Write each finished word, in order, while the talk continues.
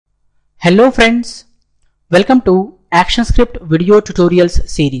Hello friends, welcome to ActionScript video tutorials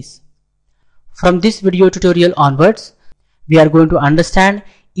series. From this video tutorial onwards, we are going to understand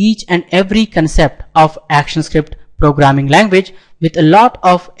each and every concept of ActionScript programming language with a lot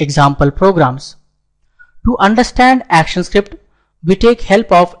of example programs. To understand ActionScript, we take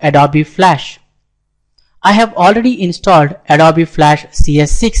help of Adobe Flash. I have already installed Adobe Flash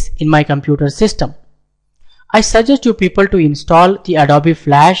CS6 in my computer system. I suggest you people to install the Adobe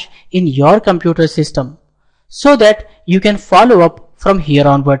Flash in your computer system so that you can follow up from here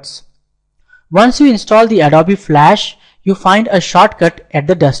onwards. Once you install the Adobe Flash, you find a shortcut at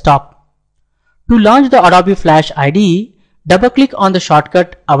the desktop. To launch the Adobe Flash IDE, double-click on the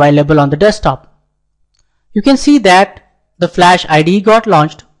shortcut available on the desktop. You can see that the Flash IDE got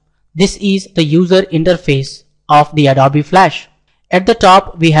launched. This is the user interface of the Adobe Flash. At the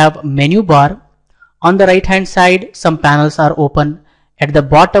top, we have menu bar. On the right hand side, some panels are open. At the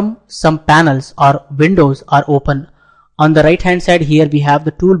bottom, some panels or windows are open. On the right hand side here, we have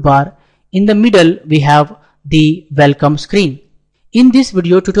the toolbar. In the middle, we have the welcome screen. In this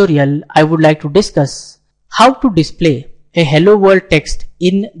video tutorial, I would like to discuss how to display a hello world text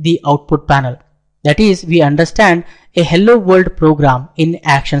in the output panel. That is, we understand a hello world program in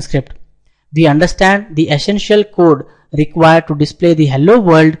ActionScript. We understand the essential code required to display the hello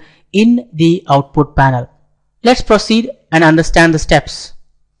world in the output panel. Let's proceed and understand the steps.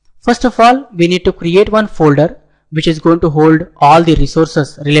 First of all, we need to create one folder which is going to hold all the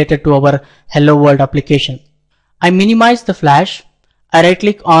resources related to our hello world application. I minimize the Flash. I right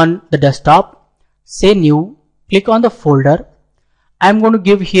click on the desktop, say new, click on the folder. I'm going to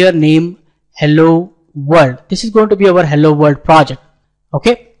give here name hello world. This is going to be our hello world project.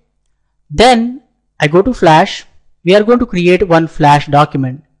 Okay. Then I go to Flash. We are going to create one Flash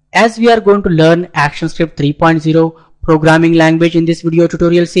document. As we are going to learn ActionScript 3.0 programming language in this video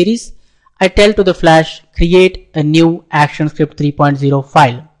tutorial series, I tell to the Flash, create a new ActionScript 3.0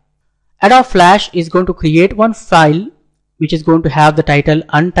 file. Adobe Flash is going to create one file which is going to have the title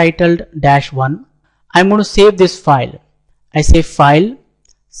untitled-1. I'm going to save this file. I say file,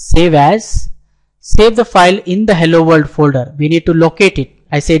 save as, save the file in the hello world folder. We need to locate it.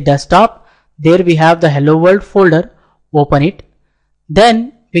 I say desktop. There we have the hello world folder. Open it.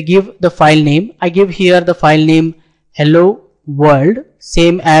 Then we give the file name. I give here the file name hello world,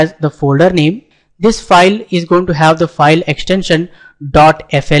 same as the folder name. This file is going to have the file extension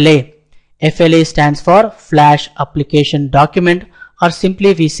 .fla. FLA stands for Flash Application Document, or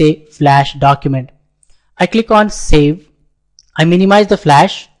simply we say Flash document. I click on save. I minimize the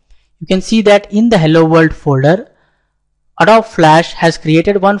Flash. You can see that in the hello world folder, Adobe Flash has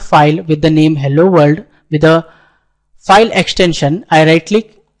created one file with the name hello world with a file extension. I right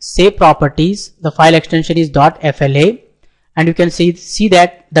click, say properties. The file extension is .fla, and you can see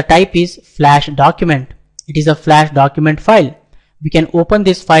that the type is Flash document. It is a Flash document file. We can open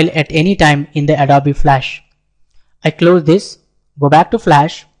this file at any time in the Adobe Flash. I close this, go back to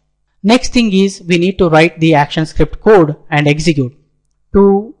Flash. Next thing is we need to write the ActionScript code and execute.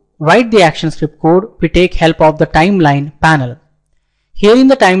 To write the ActionScript code, we take help of the timeline panel. Here in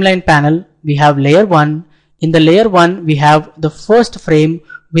the timeline panel, we have layer 1. In the layer 1, we have the first frame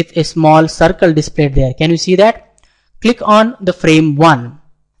with a small circle displayed there. Can you see that? Click on the frame 1.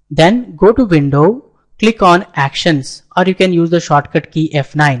 Then go to window, click on actions, or you can use the shortcut key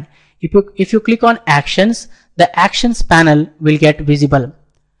F9. If you click on actions, the actions panel will get visible.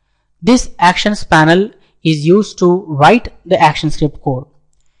 This actions panel is used to write the ActionScript code.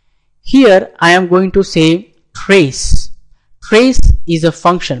 Here I am going to say trace. Trace is a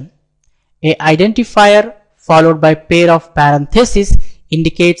function. A identifier followed by pair of parentheses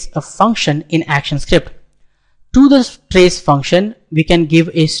indicates a function in ActionScript. To the trace function, we can give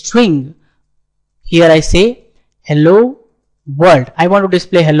a string. Here I say hello world. I want to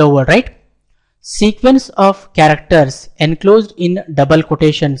display hello world, right? Sequence of characters enclosed in double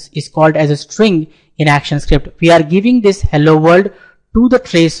quotations is called as a string in ActionScript. We are giving this hello world to the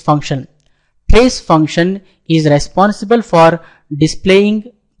trace function. Trace function is responsible for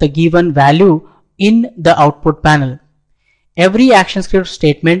displaying the given value in the output panel. Every ActionScript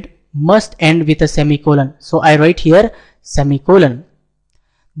statement must end with a semicolon. So I write here semicolon.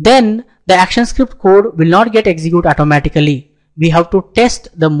 Then the ActionScript code will not get executed automatically. We have to test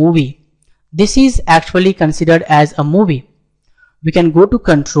the movie. This is actually considered as a movie. We can go to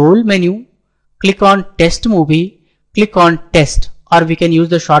control menu, click on test movie, click on test, or we can use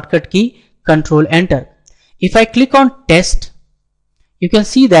the shortcut key control enter. If I click on test, you can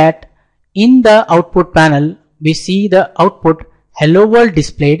see that in the output panel, we see the output hello world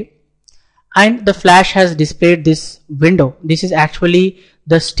displayed, and the Flash has displayed this window. This is actually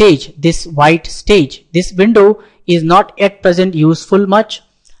the stage, this white stage. This window is not at present useful much.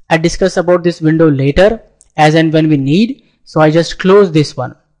 I discuss about this window later as and when we need. So I just close this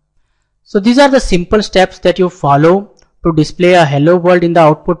one. So these are the simple steps that you follow to display a hello world in the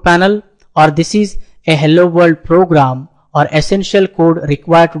output panel, or this is a hello world program or essential code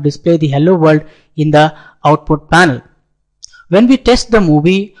required to display the hello world in the output panel. When we test the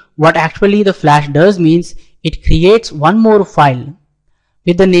movie, what actually the Flash does means it creates one more file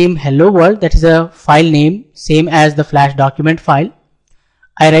with the name hello world. That is a file name same as the Flash document file.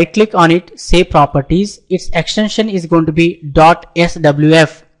 I right click on it, say properties. Its extension is going to be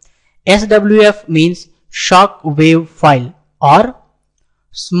 .swf. SWF means shock wave file or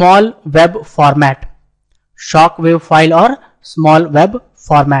small web format. Shock wave file or small web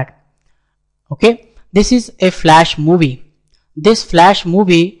format. Okay, this is a Flash movie. This Flash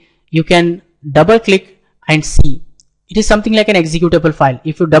movie you can double click and see. It is something like an executable file.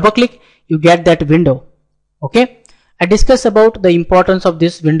 If you double click, you get that window. Okay, I discuss about the importance of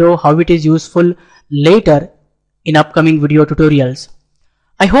this window, how it is useful later in upcoming video tutorials.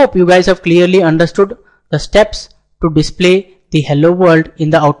 I hope you guys have clearly understood the steps to display the hello world in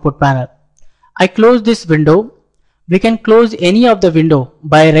the output panel. I close this window. We can close any of the window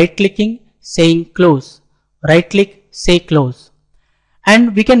by right clicking, saying close. Right click, say close.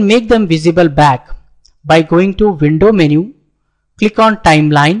 And we can make them visible back by going to window menu, click on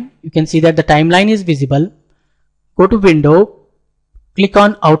timeline. You can see that the timeline is visible. Go to window, click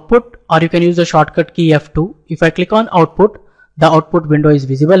on output, or you can use the shortcut key F2. If I click on output, the output window is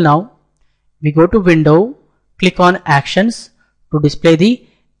visible now. We go to window, click on actions to display the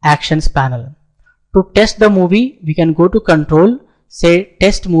actions panel. To test the movie, we can go to control, say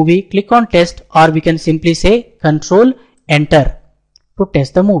test movie, click on test, or we can simply say control enter to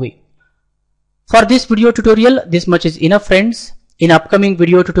test the movie. For this video tutorial, this much is enough, friends. In upcoming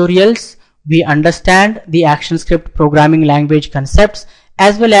video tutorials, we understand the ActionScript programming language concepts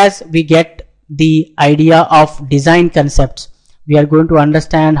as well as we get the idea of design concepts. We are going to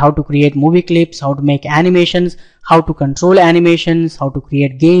understand how to create movie clips, how to make animations, how to control animations, how to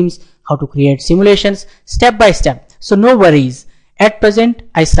create games, how to create simulations step by step. So no worries. At present,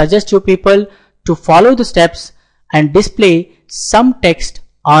 I suggest you people to follow the steps and display some text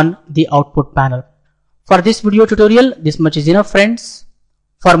on the output panel. For this video tutorial, this much is enough, friends.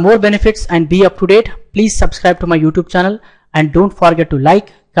 For more benefits and be up to date, please subscribe to my YouTube channel and don't forget to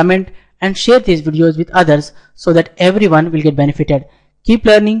like, comment and share these videos with others so that everyone will get benefited. Keep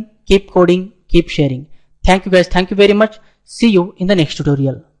learning, keep coding, keep sharing. Thank you guys. Thank you very much. See you in the next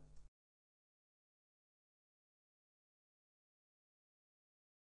tutorial.